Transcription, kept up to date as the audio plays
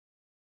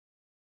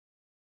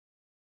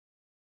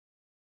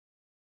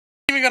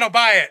even gonna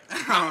buy it.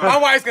 My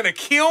wife's gonna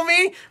kill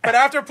me, but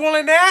after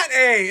pulling that,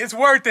 hey, it's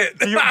worth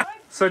it.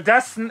 So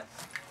Dustin,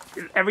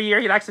 every year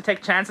he likes to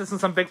take chances in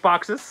some big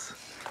boxes.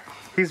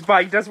 He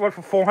does one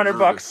for 400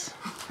 bucks.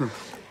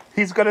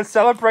 He's gonna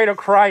celebrate or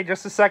cry in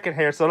just a second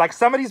here. So like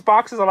some of these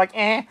boxes are like,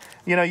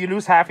 you know, you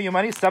lose half of your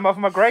money. Some of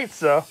them are great.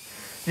 So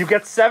you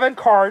get 7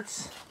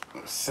 cards.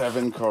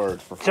 7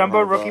 cards for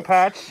Jumbo rookie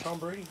patch. Tom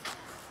Brady.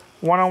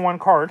 1-on-1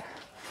 card.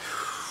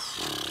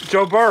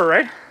 Joe Burrow,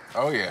 right?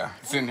 Oh yeah,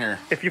 it's in here.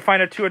 If you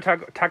find a Tua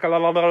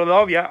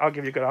Tagovailoa, I'll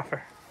give you a good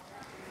offer.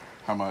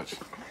 How much?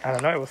 I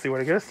don't know. We'll see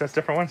what it is. That's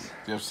different ones.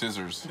 You have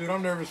scissors. Dude,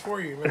 I'm nervous for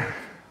you, man.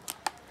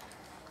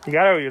 You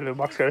got it with your little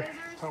box cutter.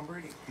 Tom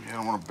Brady. Yeah, I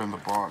don't want to bend the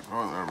box.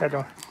 Oh, there we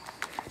go.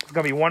 There's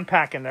gonna be 1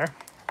 pack in there.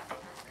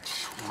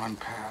 1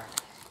 pack.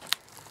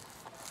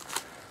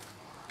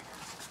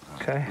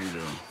 Okay. Here we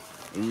go.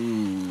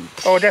 Ooh.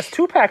 Oh, there's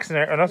 2 packs in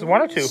there. Oh, there's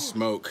 1 or 2.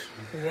 Smoke.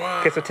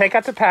 Wow. Okay, so take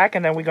out the pack,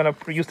 and then we're gonna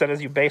use that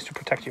as your base to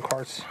protect your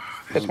cards.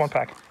 It's 1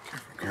 pack.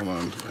 Come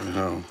on.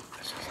 No.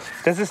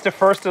 This is the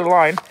first of the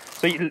line.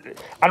 So you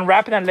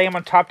unwrap it and lay them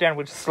on top there, and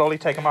we'll just slowly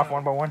take them off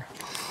one by one.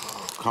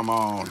 Come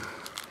on.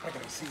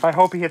 I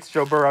hope he hits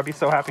Joe Burrow. I'll be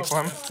so happy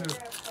for him.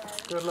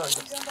 Good luck.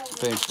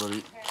 Thanks,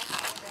 buddy.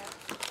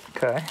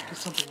 Okay.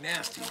 It's something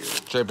nasty,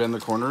 dude. Should I bend the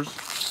corners?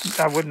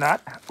 I would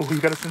not. Oh, you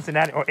got a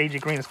Cincinnati or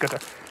AJ Green is good.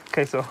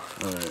 Okay, so.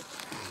 All right.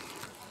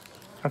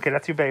 Okay,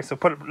 that's your base. So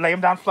lay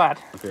them down flat.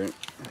 Okay.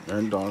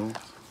 Aaron Donald.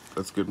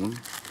 That's a good one.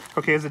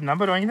 Okay, is it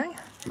numbered or anything?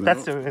 No.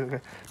 That's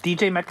the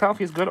DJ Metcalf.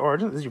 He's good.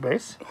 Origin. This is your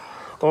base.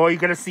 Oh, you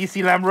got a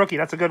CC Lamb rookie.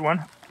 That's a good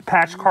one.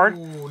 Patch card.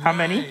 Ooh, How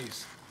many?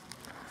 nice.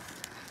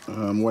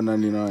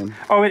 $199.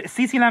 Oh,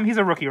 CC Lamb. He's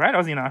a rookie, right?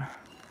 Or is he not?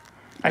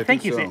 I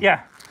think he's so.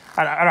 yeah.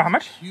 I don't know how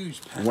much.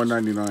 Huge patch.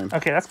 $199.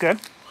 Okay, that's good.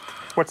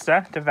 What's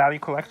that? The value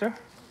collector.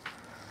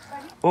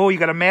 Oh, you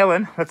got a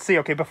mail-in. Let's see.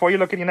 Okay, before you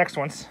look at your next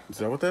ones. Is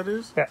that what that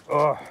is? Yeah.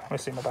 Oh, let me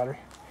see my battery.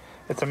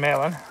 It's a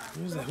mail-in.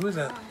 Who's that? Who is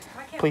that?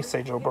 Please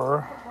say Joe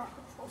Burrow.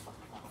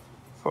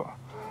 Oh.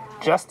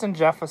 Justin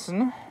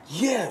Jefferson.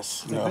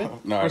 Yes. No.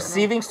 No.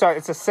 Receiving star.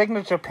 It's a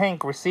signature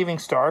pink receiving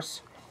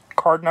stars.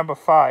 Card number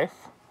 5.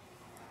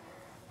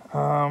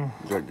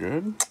 Is that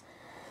good?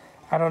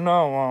 I don't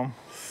know.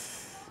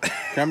 Can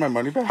I have my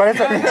money back? But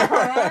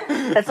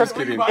it's a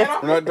Kidding.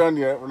 We're not done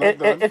yet. We're not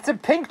done. it's a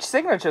pink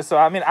signature. So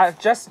I mean,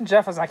 Justin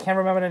Jefferson. I can't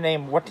remember the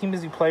name. What team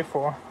does he play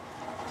for?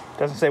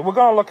 Doesn't say. We're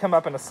gonna look him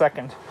up in a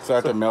second. So I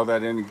have to mail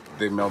that in.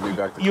 They mail me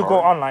back the You card? go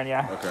online,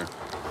 yeah. Okay.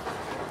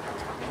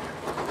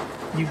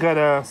 You got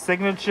a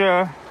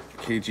signature.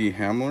 KG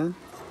Hamler.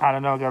 I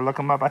don't know. Gotta look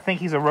him up. I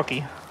think he's a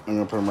rookie. I'm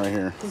gonna put him right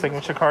here.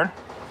 Signature card.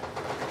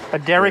 A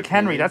Derrick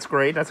Henry. That's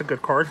great. That's a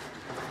good card.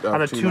 Out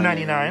of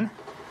 $2.99.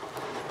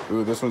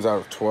 Ooh, this one's out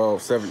of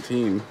 12,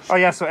 17. Oh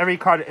yeah. So every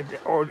card,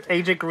 or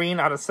AJ Green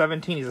out of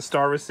 17. He's a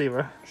star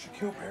receiver.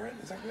 Shaquille Barrett?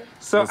 Is that good?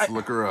 So Let's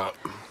look her up.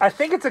 I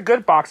think it's a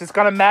good box. It's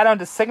gonna matter on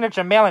the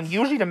signature mail-in.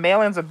 Usually the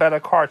mail-in's a better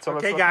card. So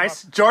okay,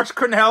 guys, George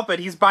couldn't help it.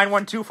 He's buying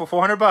one too for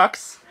 400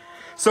 bucks.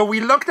 So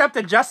we looked up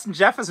the Justin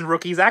Jefferson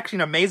rookie. He's actually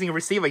an amazing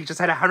receiver. He just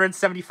had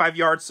 175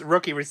 yards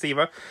rookie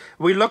receiver.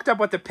 We looked up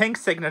what the pink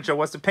signature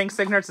was. The pink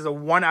signature is a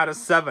 1 out of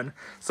 7.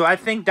 So I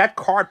think that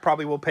card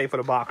probably will pay for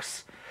the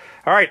box.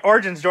 All right,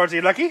 Origins, George, are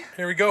you lucky?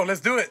 Here we go.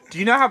 Let's do it. Do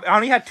you know how I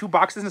only had 2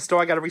 boxes in the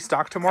store? I got to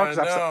restock tomorrow. I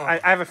know.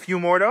 I have a few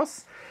more of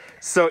those.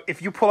 So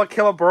if you pull a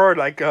killer bird,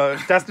 like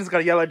Dustin's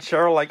gonna yell at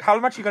Cheryl, like how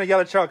much are you gonna yell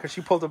at Cheryl because she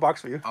pulled the box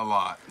for you? A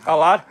lot. A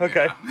lot?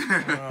 Okay.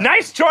 Yeah.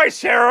 Nice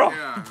choice, Cheryl.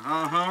 Yeah.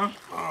 Uh-huh.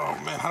 Oh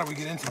man, how do we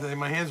get into that?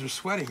 My hands are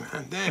sweaty,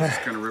 man. Damn.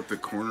 Just gonna rip the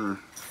corner.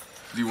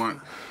 Do you want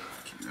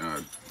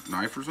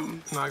knife or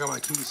something? No, I got my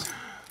keys.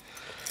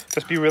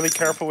 Just be really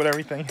careful with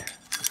everything.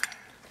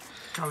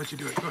 I'll let you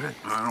do it. Go ahead.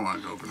 I don't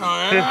want to open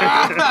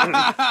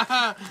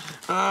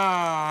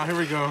it. Here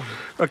we go.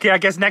 Okay, I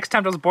guess next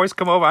time those boys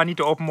come over, I need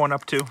to open one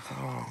up too.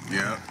 Oh,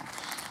 Yeah.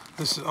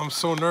 I'm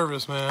so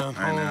nervous, man.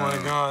 I know. Oh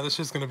my God, this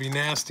is gonna be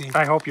nasty.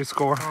 I hope you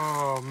score.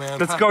 Oh man.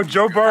 Let's go,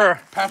 Joe Burrow.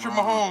 Patrick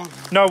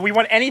Mahomes. No, we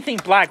want anything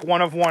black,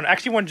 1 of 1.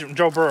 Actually, want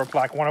Joe Burrow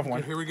black, 1 of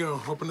 1. Here we go.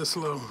 Open it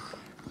slow.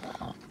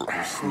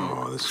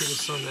 Oh, this shit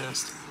is so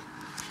nasty.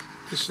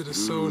 This shit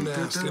is so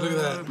nasty. Look at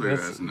that. Look at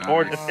that. That's nice.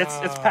 Or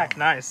it's packed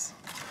nice.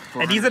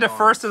 And these are the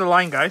first of the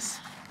line, guys.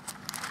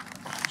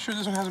 Sure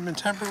this one hasn't been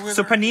tampered with?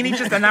 So Panini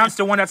just announced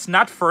the one that's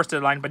not first of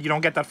the line, but you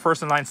don't get that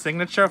first of the line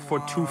signature for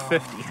 $250.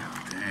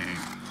 Dang.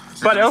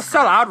 But it'll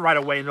sell out right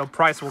away, and the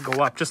price will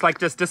go up. Just like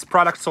this. This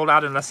product sold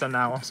out in less than an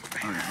hour.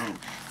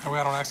 That way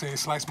I don't accidentally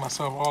slice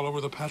myself all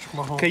over the Patrick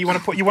Mahomes. Okay, you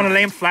want to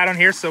lay him flat on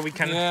here so we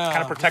can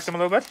kind of protect him a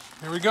little bit?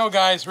 Here we go,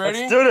 guys. Ready?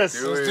 Let's do this.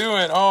 Let's do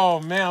it. Oh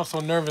man, I'm so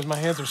nervous. My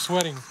hands are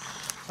sweating.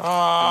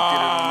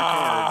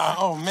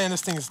 Oh man,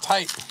 this thing is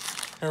tight.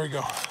 Here we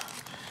go.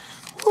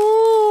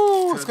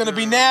 Woo! It's gonna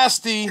be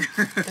nasty.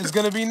 It's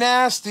gonna be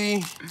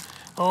nasty.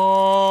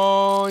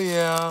 Oh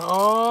yeah.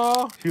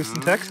 Oh.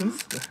 Houston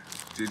Texans.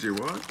 DJ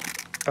what?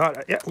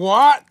 Yeah.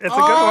 What? It's a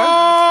good one.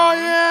 Oh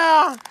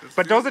yeah.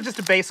 But those are just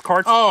the base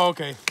cards. Oh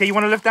okay. Okay, you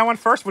want to lift that one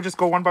first? We'll just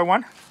go one by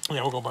one.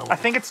 Yeah, we'll go by one. I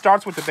think it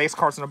starts with the base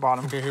cards on the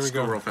bottom. Okay, here we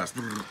go. Real fast.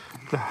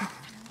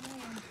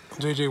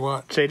 JJ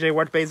Watt. JJ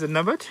Watt base is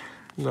numbered?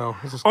 No.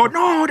 Oh,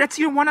 no, that's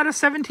your 1 out of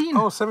 17.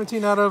 Oh,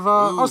 17 out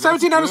of...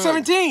 17 out of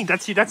 17.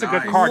 That's a good Nice.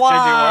 card, JJ Watt.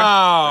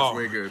 Wow. That's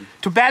way good.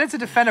 Too bad it's a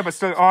defender, but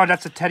still... Oh,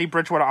 that's a Teddy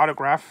Bridgewater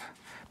autograph.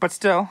 But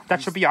still,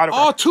 that should be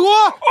autograph. Oh, Tua!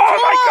 Oh,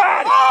 my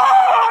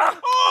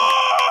God!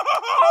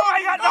 Oh,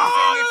 my God,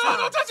 no!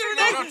 Don't touch it,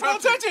 Renee!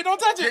 Don't touch it! Don't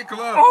touch it! Take a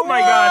look. Oh, my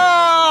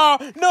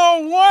God! Wow.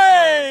 No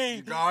way!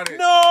 You got it.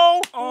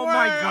 No! Oh, way.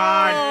 my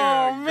God.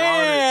 Oh, Yeah,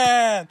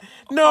 man!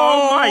 No!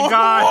 Oh, my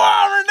God.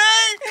 Wow,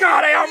 Renee!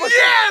 God, I almost...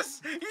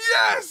 Yes!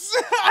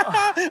 Yes!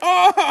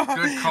 Oh.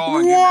 Good call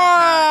on getting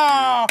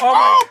Wow! that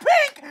Oh,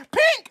 pink!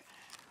 Pink!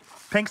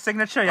 Pink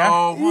signature, yeah?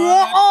 Oh, Whoa.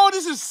 what? Oh,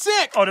 this is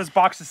sick! Oh, this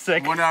box is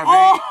sick. 1 out of 8.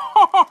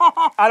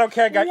 Oh. I don't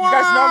care, guys. You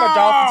guys know I'm a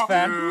Dolphins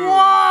fan. Dude.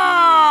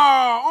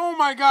 Wow! Oh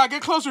my God!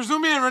 Get closer.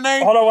 Zoom in,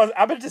 Renee. Hold on,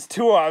 I bet just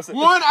 2 hours.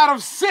 1 out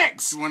of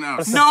 6. 1 out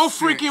of No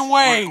 6. freaking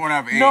way. 1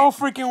 out of 8. No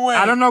freaking way.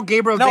 I don't know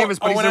Gabriel Davis,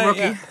 but he's a rookie.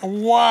 Yeah.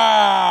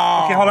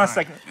 Wow. Okay, hold on a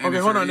second. And Okay,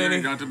 it's hold on, already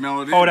Nene. got to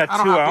mail it in. Oh, that I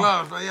don't have 2-0.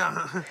 gloves, but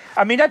yeah.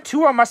 I mean, that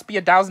 2-0 must be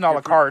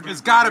 $1,000 card. It's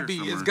gotta be.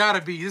 It's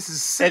gotta be. This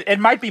is sick. It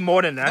might be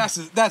more than that.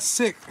 That's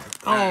sick.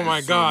 Oh That my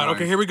is so God. nice.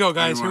 Okay, here we go,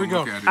 guys. Here we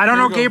go. I don't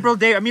know Here we go. Gabriel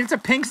Davis. I mean, it's a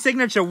pink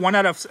signature, 1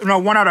 out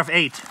of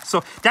 8.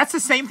 So that's the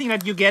same thing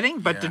that you're getting,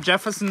 but the Yeah.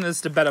 Jefferson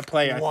is the better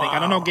player, I think. I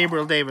don't know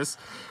Gabriel Davis,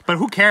 but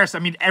who cares? I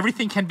mean,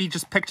 everything can be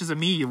just pictures of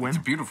me. You win. It's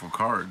a beautiful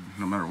card,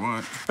 no matter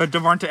what.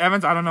 Devonta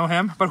Evans, I don't know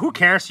him, but who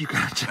cares? You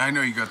got. I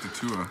know you got the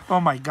Tua. Oh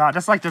my God,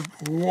 that's like the.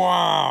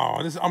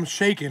 Wow. I'm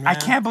shaking, man. I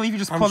can't believe you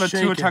just I'm pulled a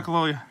Tua shaking.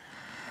 Tagovailoa.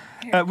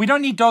 We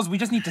don't need those. We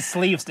just need the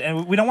sleeves,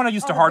 and we don't want to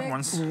use the hard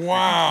ones.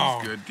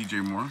 Wow. Good,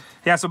 DJ Moore.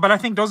 Yeah. So, but I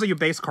think those are your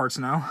base cards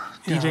now.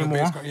 DJ the Moore.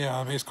 base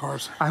yeah, the base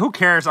cards. Who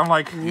cares? I'm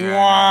like.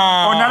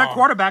 Wow. Oh, not a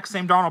quarterback,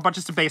 same Donald, but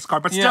just a base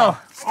card. But still.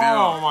 Yeah.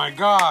 Oh my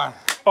God.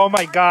 Oh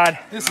my God.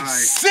 This is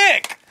Nice.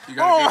 sick. You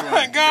got a Oh good my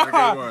one. You got a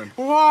God. good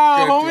one. Wow,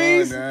 Good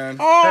homies. one, man.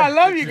 Oh, I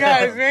love you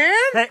guys, man.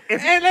 Hey,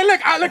 if- And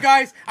look,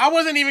 guys, I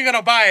wasn't even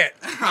gonna buy it.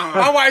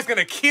 My wife's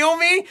gonna kill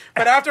me,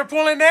 but after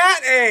pulling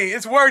that, hey,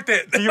 it's worth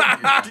it. Do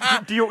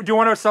you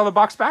want to sell the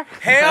box back?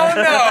 Hell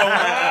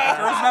no.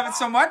 Girls love it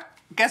so much.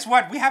 Guess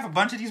what? We have a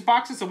bunch of these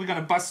boxes, so we're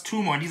gonna bust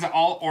 2 more. These are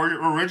all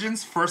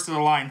Origins First of the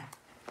line.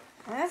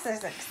 This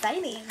is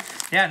exciting.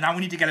 Yeah, now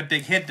we need to get a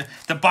big hit.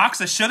 The box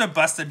that should have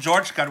busted,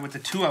 George got with the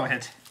 2-0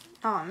 hit.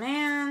 Oh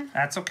man,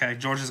 That's okay.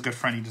 George is a good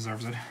friend. He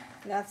deserves it.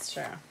 that's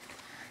true.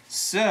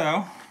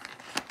 So,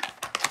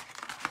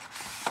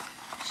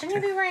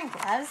 Shouldn't you be wearing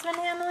gloves when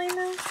handling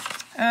this?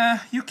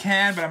 you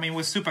can, but I mean,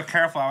 we're super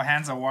careful. Our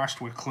hands are washed.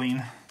 We're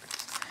clean.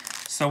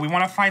 So we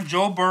want to find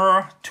Joe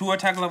Burrow, Tua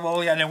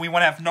Tagovailoa, and then we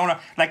want to have Nona.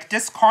 Like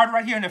this card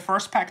right here in the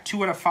first pack,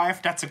 2 out of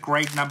 5. That's a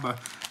great number.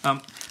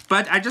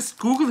 But I just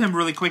Googled him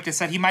really quick. They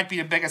said he might be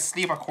the biggest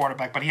sleeper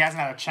quarterback, but he hasn't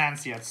had a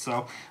chance yet.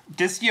 So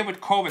this year with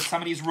COVID,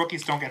 some of these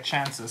rookies don't get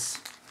chances.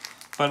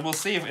 But we'll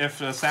see if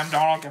Sam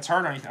Darnold gets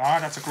hurt or anything. Oh,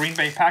 that's a Green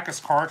Bay Packers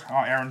card.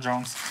 Oh, Aaron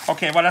Jones.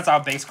 Okay, well, that's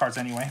our base cards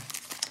anyway.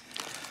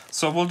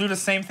 So we'll do the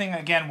same thing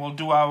again. We'll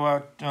do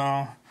our,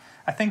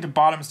 I think the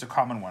bottom is the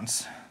common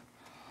ones.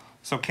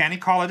 So Kenny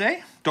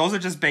Golladay. Those are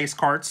just base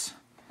cards.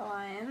 The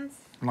Lions.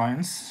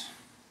 Lions.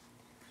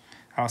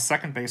 Our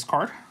second base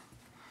card.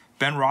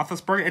 Ben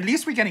Roethlisberger. At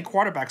least we're getting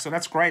quarterback, so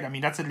that's great. I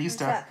mean, that's at least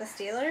Is that the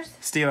Steelers?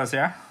 Steelers,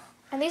 yeah?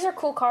 And these are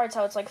cool cards,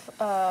 how it's like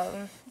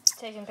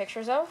taking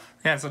pictures of.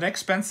 Yeah, so they're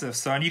expensive.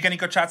 So, and you getting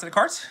good shots at the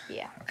cards?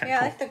 Yeah. Okay, Yeah, I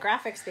cool. like the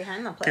graphics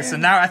behind the Okay, player. so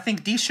now I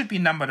think these should be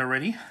numbered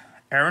already.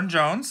 Aaron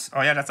Jones.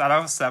 Oh, yeah, that's out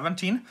of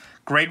 17.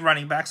 Great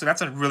running back, so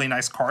that's a really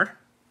nice card.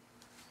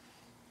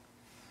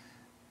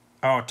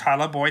 Oh,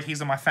 Tyler Boyd,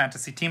 he's on my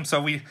fantasy team. So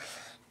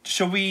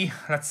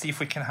let's see if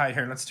we can hide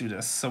here. Let's do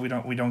this so we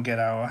don't get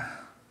our,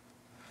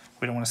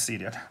 we don't want to see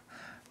it yet.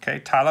 Okay,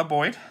 Tyler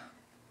Boyd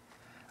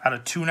out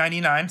of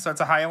 299, so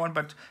that's a higher one,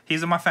 but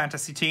he's on my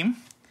fantasy team.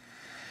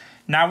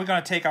 Now we're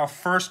going to take our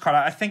first card.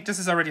 I think this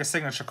is already a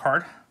signature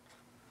card.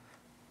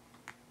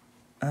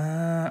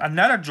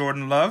 Another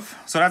Jordan Love,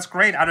 so that's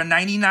great. Out of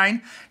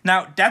 99.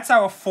 Now that's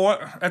our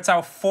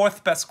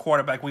fourth best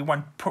quarterback. We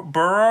want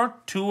Burrow,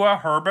 Tua,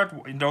 Herbert,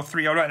 in those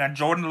 3 order, and then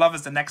Jordan Love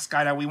is the next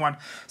guy that we want.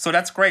 So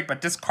that's great.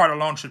 But this card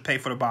alone should pay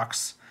for the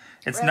box.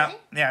 It's Really?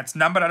 it's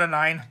numbered out of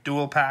 9,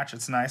 dual patch.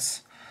 It's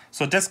nice.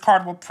 So this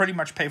card will pretty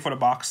much pay for the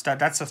box.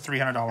 That's a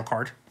 $300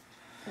 card.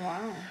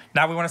 Wow.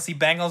 Now we want to see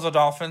Bengals or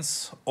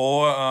Dolphins,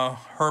 or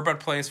Herbert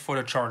plays for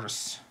the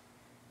Chargers.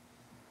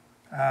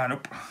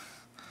 Nope.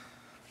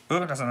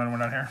 Oh, there's another one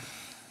down here.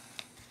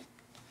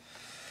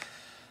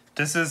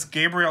 This is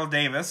Gabriel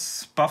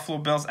Davis, Buffalo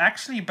Bills.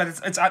 Actually, but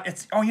it's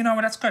oh, you know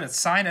what? That's good. It's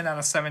signed and out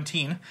of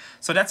 17,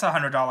 so that's a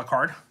 $100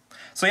 card.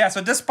 So yeah,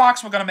 so this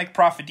box we're gonna make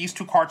profit. These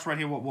 2 cards right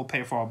here will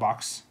pay for our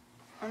box.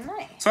 Oh,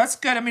 nice. So that's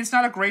good. I mean, it's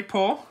not a great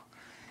pull.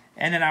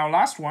 And then our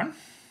last one.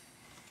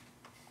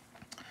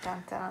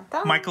 Dun, dun,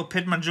 dun. Michael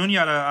Pittman Jr.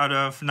 out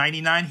of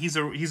 99. He's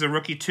a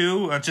rookie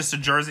too. Just a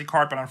jersey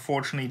card, but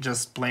unfortunately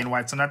just plain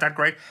white, so not that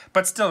great.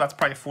 But still, that's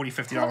probably a $40, $50 It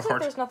looks like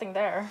card. there's nothing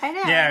there. I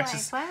know. Yeah, I'm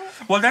it's like, just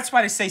what? well, that's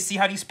why they say see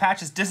how these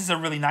patches. This is a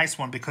really nice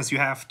one because you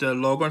have the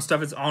logo and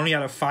stuff. It's only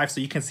out of 5, so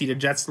you can see the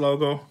Jets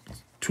logo,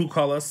 2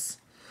 colors.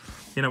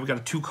 You know, we got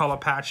a 2-color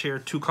patch here,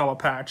 2-color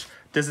patch.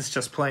 This is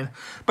just plain.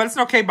 But it's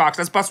an okay box.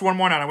 Let's bust one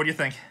more on it. What do you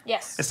think?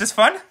 Yes. Is this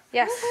fun?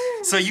 Yes.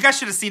 So you guys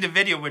should have seen the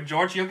video with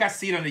George. You guys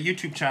see it on the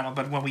YouTube channel.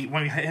 But when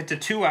we hit the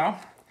 2L,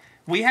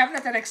 we haven't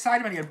had that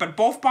excitement yet. But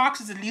both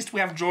boxes, at least we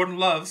have Jordan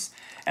loves.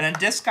 And then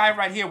this guy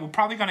right here, we're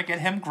probably going to get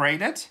him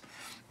graded.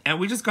 And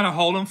we're just going to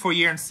hold him for a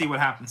year and see what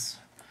happens.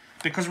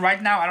 Because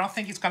right now, I don't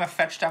think he's going to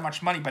fetch that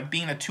much money. But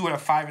being a 2 out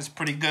of 5 is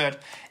pretty good.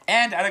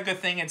 And the other good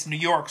thing, it's New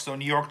York. So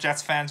New York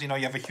Jets fans, you know,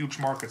 you have a huge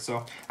market.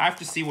 So I have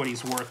to see what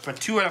he's worth.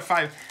 But 2 out of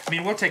 5, I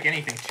mean, we'll take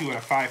anything 2 out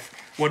of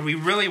 5. What we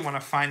really want to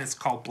find is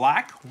called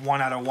black,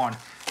 1 out of 1.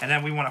 And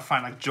then we want to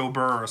find like Joe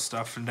Burrow or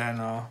stuff. And then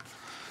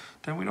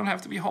we don't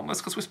have to be homeless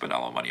because we spend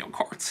all our money on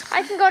cards.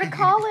 I can go to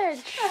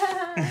college.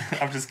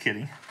 I'm just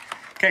kidding.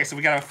 Okay, so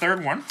we got our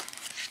third one.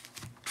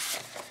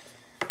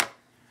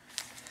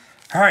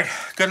 All right,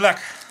 good luck.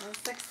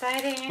 That's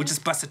exciting. We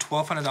just busted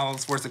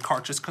 $1,200 worth of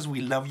cards just because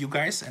we love you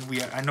guys, and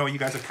I know you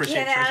guys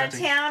appreciate Get out of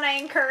presenting. town. I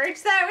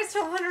encourage that. It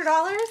was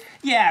 $1,200.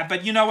 Yeah,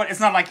 but you know what? It's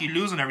not like you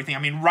lose on everything. I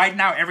mean, right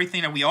now,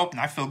 everything that we open,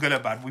 I feel good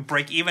about. We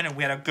break even, and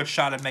we had a good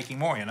shot at making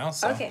more, you know?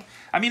 So, Okay.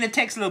 I mean, it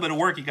takes a little bit of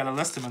work. You got to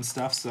list them and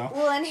stuff, so.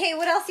 Well, and hey,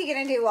 what else are you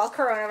going to do while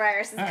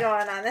coronavirus is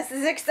going on? This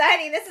is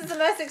exciting. This is the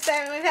most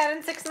excitement we've had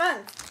in 6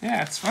 months.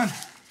 Yeah, it's fun.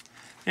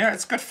 Yeah,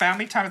 it's good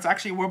family time. It's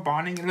actually, we're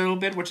bonding a little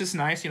bit, which is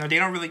nice. You know, they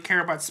don't really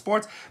care about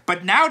sports.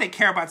 But now they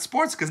care about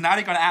sports because now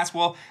they're going to ask,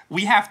 well,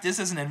 we have this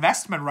as an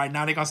investment right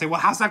now. They're going to say, well,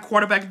 how's that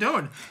quarterback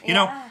doing? You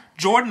know,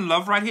 Jordan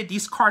Love right here,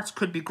 these cards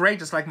could be great,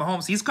 just like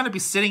Mahomes. He's going to be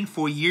sitting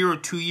for a year or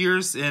 2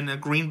 years in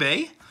Green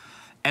Bay.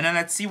 And then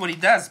let's see what he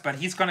does. But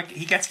he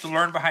gets to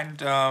learn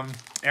behind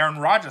Aaron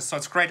Rodgers. So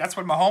it's great. That's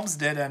what Mahomes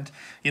did. And,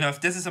 you know, if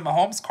this is a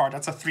Mahomes card,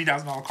 that's a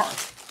 $3,000 card.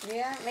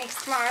 Yeah, it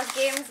makes tomorrow's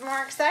games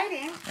more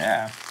exciting.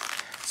 Yeah.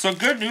 So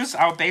good news,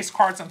 our base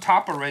card's on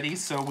top already,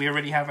 so we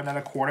already have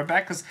another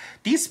quarterback. Because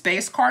these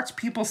base cards,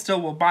 people still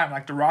will buy them.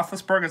 Like the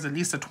Roethlisberger is at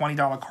least a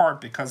 $20 card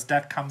because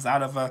that comes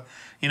out of a,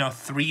 you know,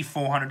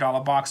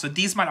 $300-$400 box. So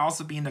these might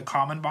also be in the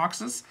common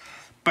boxes.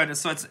 But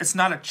so it's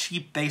not a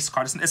cheap base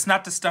card. It's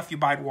not the stuff you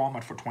buy at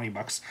Walmart for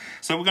 $20.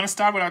 So we're going to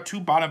start with our 2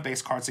 bottom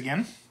base cards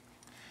again.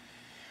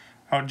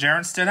 Oh, Jaron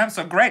Stidham.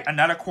 So great,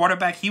 another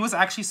quarterback. He was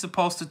actually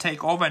supposed to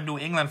take over in New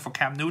England for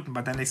Cam Newton,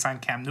 but then they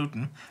signed Cam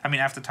Newton. I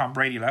mean, after Tom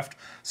Brady left.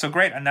 So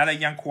great, another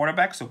young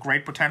quarterback. So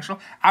great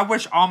potential. I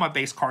wish all my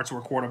base cards were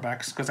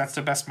quarterbacks because that's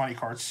the best money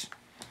cards.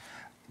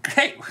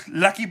 Okay,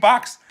 lucky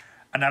box.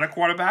 Another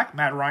quarterback,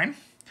 Matt Ryan.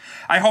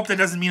 I hope that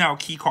doesn't mean our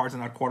key cards are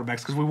not quarterbacks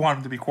because we want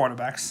them to be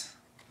quarterbacks.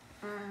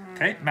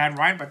 Okay, Matt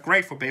Ryan, but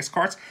great for base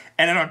cards.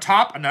 And then on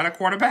top, another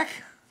quarterback.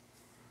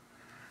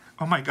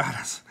 Oh my God.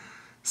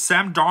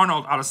 Sam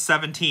Darnold out of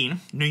 17,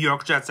 New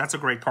York Jets. That's a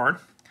great card.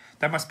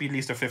 That must be at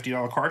least a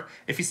 $50 card.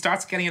 If he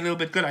starts getting a little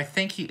bit good, I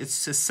think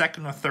it's his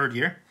 2nd or 3rd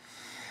year.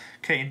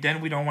 Okay, and then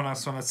we don't want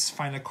to, so let's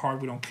find a card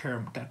we don't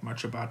care that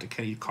much about. The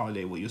Kenny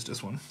Golladay, we'll use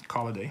this one.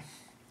 Golladay.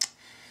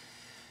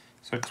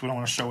 So, because we don't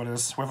want to show what it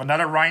is. We have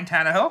another Ryan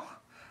Tannehill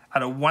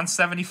out of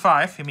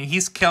 175. I mean,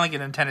 he's killing it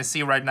in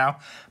Tennessee right now.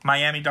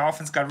 Miami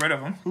Dolphins got rid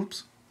of him.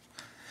 Oops.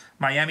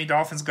 Miami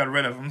Dolphins got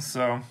rid of him,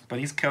 so, but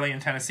he's killing in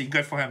Tennessee.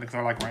 Good for him because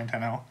I like Ryan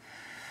Tannehill.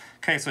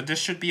 Okay, so this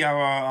should be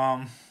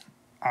our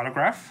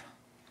autograph.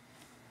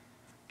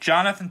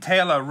 Jonathan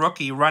Taylor,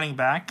 rookie running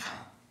back.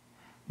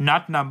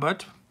 Not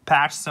numbered.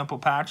 Patch, simple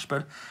patch,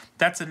 but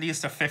that's at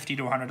least a $50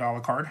 to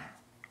 $100 card.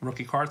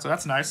 Rookie card, so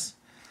that's nice.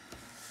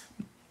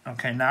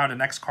 Okay, now the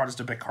next card is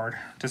the big card.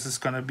 This is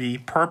going to be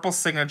purple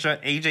signature,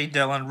 A.J.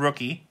 Dillon,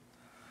 rookie.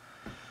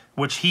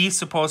 Which he's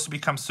supposed to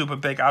become super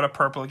big out of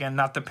purple again,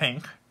 not the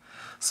pink.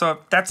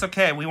 So that's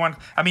okay. We want,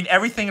 I mean,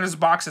 everything in this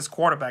box is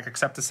quarterback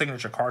except the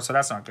signature card, so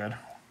that's not good.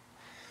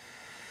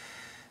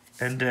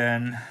 And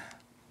then,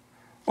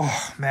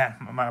 oh man,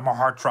 my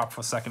heart dropped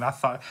for a second. I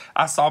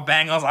saw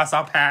Bengals, I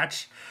saw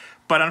Patch,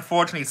 but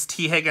unfortunately it's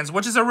T. Higgins,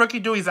 which is a rookie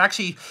dude.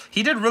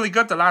 He did really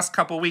good the last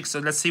couple of weeks. So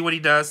let's see what he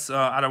does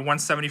out of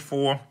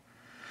 174.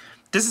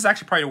 This is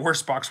actually probably the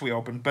worst box we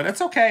opened, but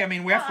it's okay. I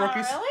mean, we have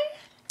rookies. Really?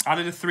 Out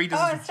of the 3, this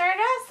Oh, is. it started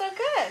out so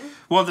good.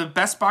 Well, the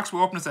best box we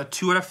opened is at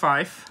 2 out of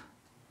 5.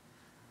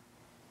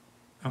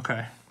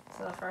 Okay.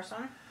 So the first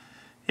one?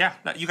 Yeah,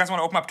 you guys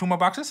want to open up 2 more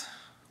boxes?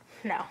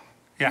 No.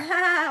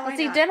 Yeah. Let's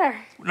eat dinner.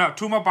 No,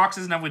 2 more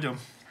boxes and then we do.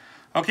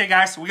 Okay,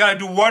 guys, we got to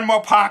do 1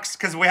 more box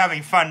because we're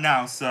having fun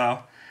now. So,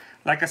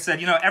 like I said,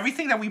 you know,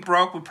 everything that we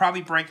broke, we're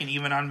probably breaking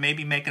even on,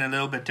 maybe making a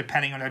little bit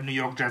depending on that New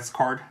York Jets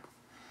card.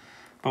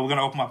 But we're going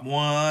to open up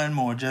 1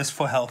 more just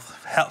for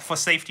health, for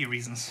safety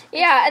reasons.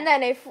 Yeah, and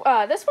then if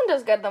this one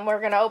does good, then we're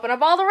going to open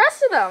up all the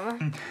rest of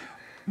them.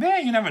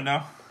 Man, you never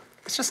know.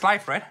 It's just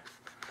life, right?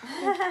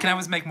 Can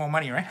always make more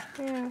money, right?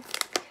 Yeah.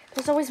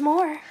 There's always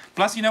more.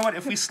 Plus, you know what?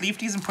 If we sleeve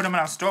these and put them in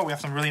our store, we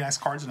have some really nice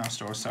cards in our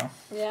store, so.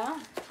 Yeah.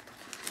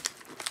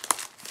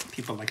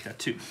 People like that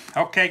too.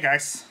 Okay,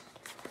 guys.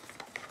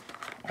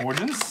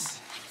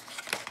 Origins.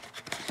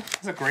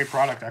 It's a great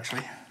product,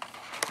 actually.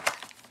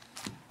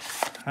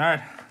 All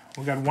right,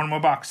 we got 1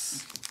 more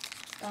box.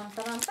 Dun,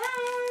 dun, dun,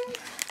 dun.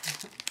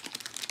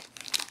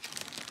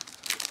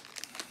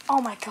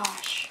 Oh my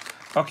gosh.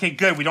 Okay,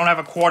 good. We don't have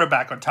a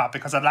quarterback on top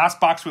because the last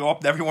box we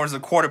opened, everyone was a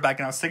quarterback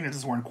and our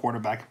signatures weren't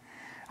quarterback.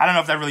 I don't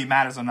know if that really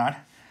matters or not.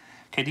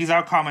 Okay, these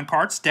are common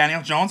cards.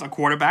 Daniel Jones, a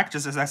quarterback,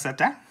 just as I said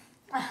that.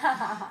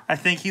 I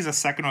think he's a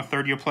second or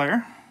third year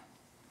player.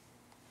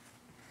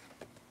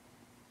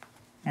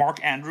 Mark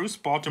Andrews,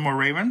 Baltimore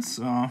Ravens.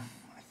 I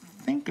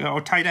think,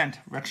 tight end.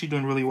 We're actually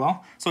doing really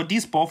well. So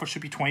these both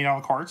should be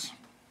 $20 cards.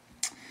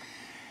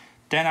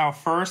 Then our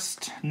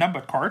first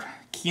numbered card,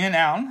 Keenan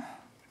Allen.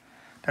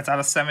 That's out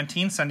of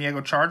 17, San Diego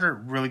Charger.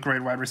 Really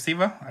great wide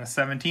receiver out of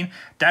 17.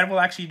 That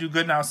will actually do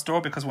good in our store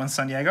because we're in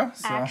San Diego.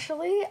 So.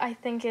 Actually, I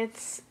think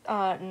it's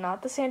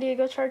not the San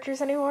Diego Chargers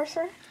anymore,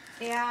 sir.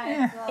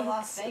 Yeah, it's the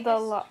Las Vegas.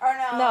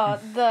 No,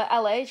 the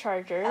LA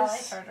Chargers. LA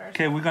Chargers.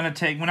 Okay, we're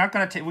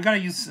gonna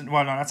use,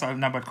 well, no, that's a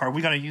numbered card.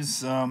 We're gonna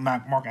use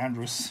Mark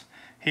Andrews.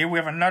 Here we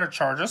have another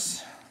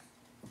Chargers.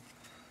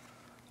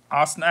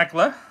 Austin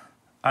Eckler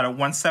out of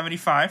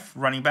 175,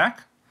 running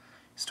back.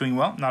 He's doing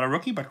well. Not a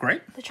rookie, but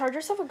great. The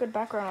Chargers have a good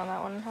background on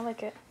that one. I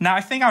like it. Now,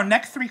 I think our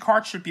next 3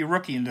 cards should be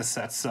rookie in this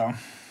set, so.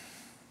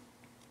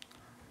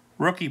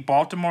 Rookie,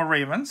 Baltimore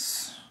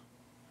Ravens.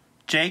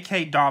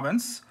 J.K.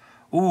 Dobbins.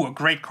 Ooh, a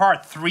great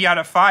card. 3 out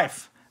of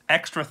 5.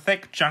 Extra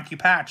thick, junky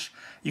patch.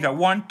 You got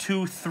 1,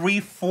 2, 3,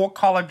 4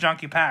 color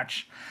junky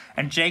patch.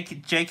 And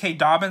J.K.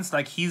 Dobbins,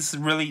 like, he's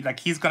really, like,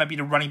 he's going to be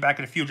the running back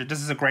of the future.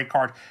 This is a great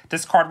card.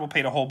 This card will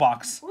pay the whole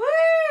box. Woo!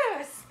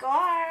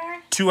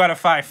 Score! 2 out of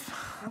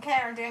 5. Okay,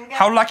 we're doing good.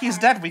 How lucky is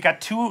that? We got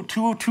two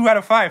out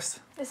of 5s.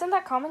 Isn't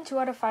that common? 2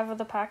 out of 5 of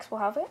the packs will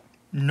have it?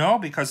 No,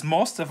 because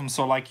most of them,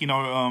 so like, you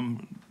know,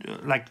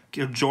 like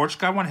George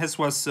got one. His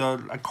was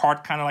a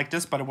card kind of like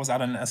this, but it was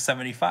out in a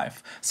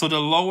 75. So the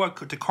lower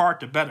the card,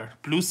 the better.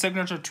 Blue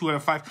signature, 2 out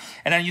of 5.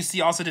 And then you see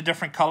also the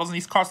different colors in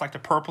these cards, like the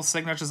purple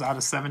signatures out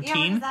of 17. Yeah,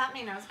 what does that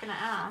mean? I was going to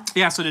ask.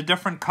 Yeah, so the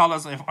different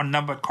colors are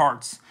numbered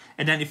cards.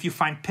 And then if you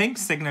find pink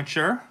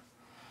signature,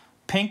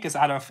 pink is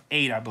out of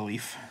 8, I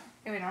believe.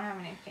 We don't have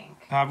any pink.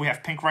 We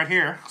have pink right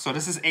here. So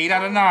this is 8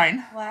 out of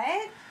 9.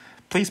 What?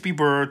 Please be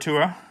Burrow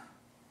Tua.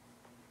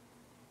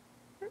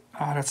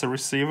 That's a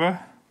receiver.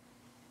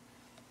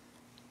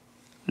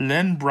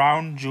 Lynn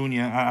Brown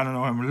Jr. I don't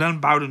know him. Lynn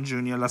Bowden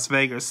Jr., Las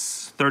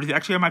Vegas. 30.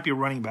 Actually, it might be a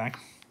running back.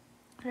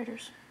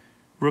 Raiders.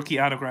 Rookie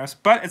autographs.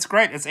 But it's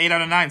great. It's 8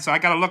 out of 9, so I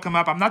got to look him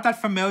up. I'm not that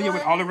familiar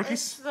with all the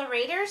rookies. It's the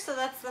Raiders, so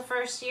that's the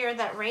first year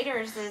that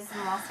Raiders is in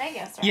Las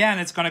Vegas, right? Yeah,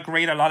 and it's going to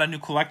create a lot of new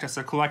collectors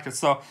or collectors.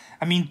 So,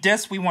 I mean,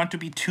 this we want to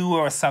be 2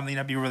 or something.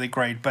 That'd be really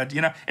great. But,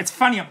 you know, it's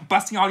funny. I'm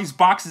busting all these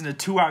boxes into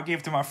 2 I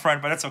gave to my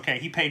friend, but that's okay.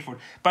 He paid for it.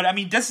 But, I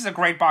mean, this is a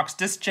great box.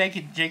 This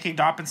J.K.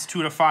 Dobbins,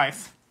 2 to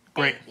 5.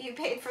 Great. You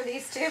paid for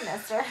these too,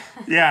 mister.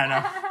 Yeah, I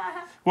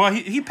know. Well,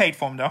 he paid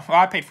for them, though. Well,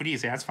 I paid for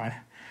these. Yeah, that's fine.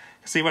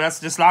 See, well,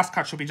 this last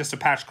card should be just a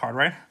patch card,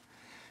 right?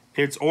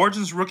 It's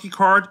Origins rookie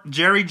card.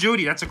 Jerry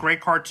Jeudy. That's a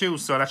great card, too.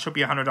 So that should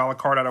be a $100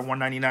 card out of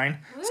 $199.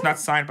 It's not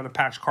signed, but a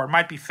patch card.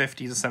 Might be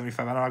 50 to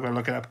 75. I don't know. I'm going to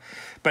look it up.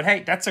 But,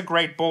 hey, that's a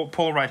great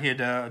pull right here.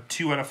 The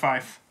 2 out of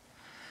 5.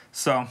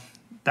 So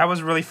that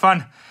was really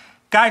fun.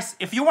 Guys,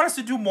 if you want us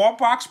to do more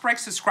box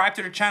breaks, subscribe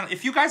to the channel.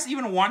 If you guys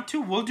even want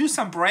to, we'll do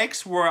some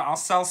breaks where I'll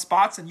sell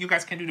spots and you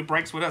guys can do the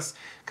breaks with us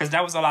because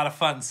that was a lot of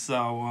fun. So,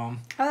 oh,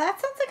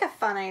 that sounds like a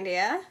fun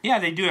idea. Yeah,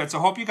 they do it. So,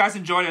 hope you guys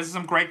enjoyed it. This is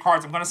some great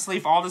cards. I'm going to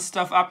sleeve all this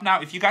stuff up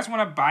now. If you guys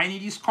want to buy any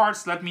of these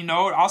cards, let me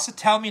know. Also,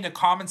 tell me in the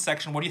comment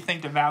section what do you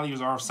think the values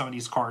are of some of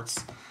these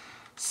cards.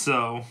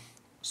 So,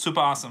 super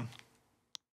awesome.